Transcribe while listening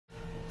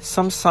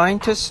Some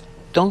scientists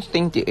don't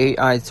think the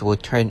AIs will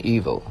turn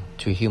evil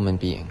to human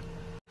beings,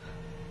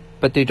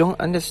 but they don't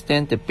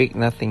understand the big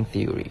nothing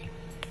theory.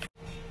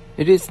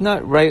 It is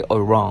not right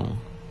or wrong.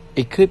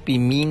 It could be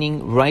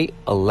meaning right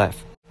or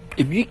left.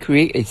 If you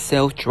create a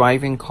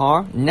self-driving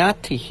car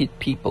not to hit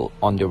people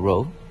on the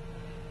road,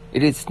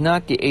 it is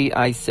not the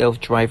AI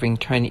self-driving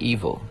turn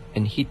evil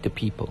and hit the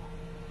people.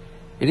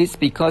 It is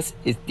because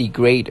it's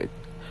degraded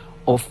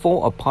or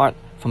fall apart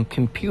from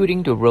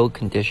computing the road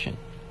condition.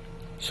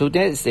 So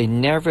there is a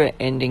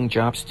never-ending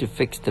job to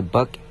fix the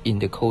bug in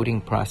the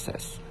coding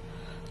process.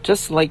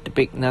 Just like the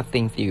big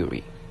nothing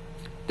theory.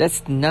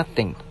 That's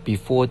nothing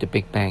before the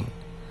Big Bang.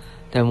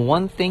 Then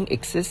one thing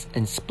exists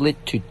and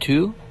split to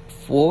 2,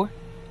 4,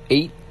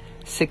 8,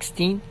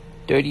 16,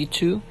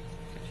 32,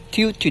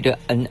 due to the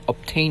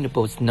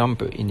unobtainable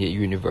number in the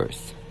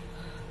universe.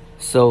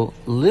 So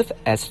live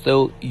as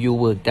though you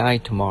will die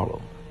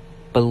tomorrow,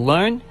 but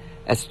learn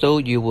as though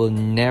you will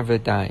never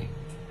die.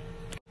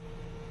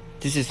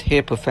 This is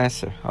Here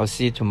Professor. I'll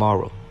see you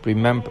tomorrow.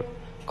 Remember,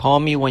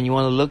 call me when you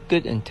want to look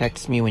good and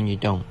text me when you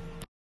don't.